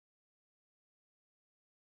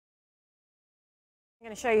I'm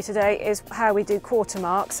going to show you today is how we do quarter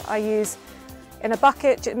marks. I use in a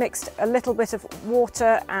bucket mixed a little bit of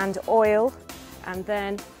water and oil, and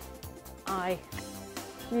then I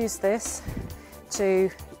use this to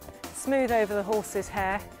smooth over the horse's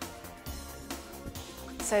hair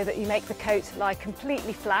so that you make the coat lie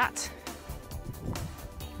completely flat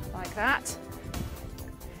like that.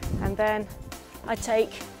 And then I've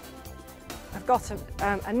got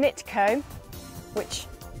a knit comb which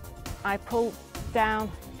I pull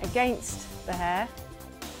down against the hair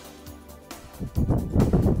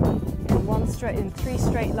in three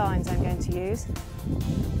straight lines. I'm going to use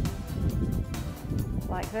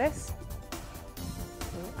like this.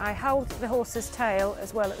 I hold the horse's tail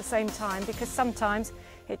as well at the same time because sometimes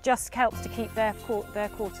it just helps to keep their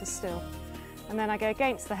quarters still. And then I go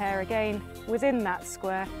against the hair again within that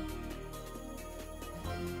square.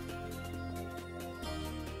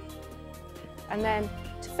 And then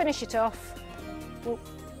to finish it off,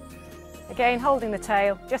 again holding the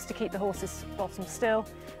tail just to keep the horse's bottom still,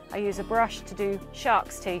 I use a brush to do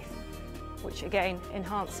shark's teeth, which again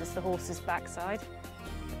enhances the horse's backside.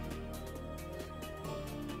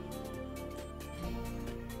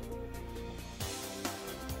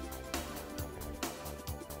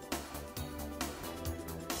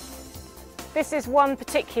 This is one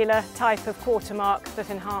particular type of quarter mark that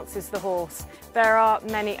enhances the horse. There are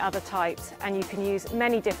many other types, and you can use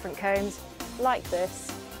many different combs like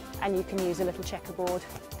this, and you can use a little checkerboard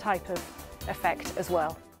type of effect as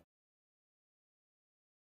well.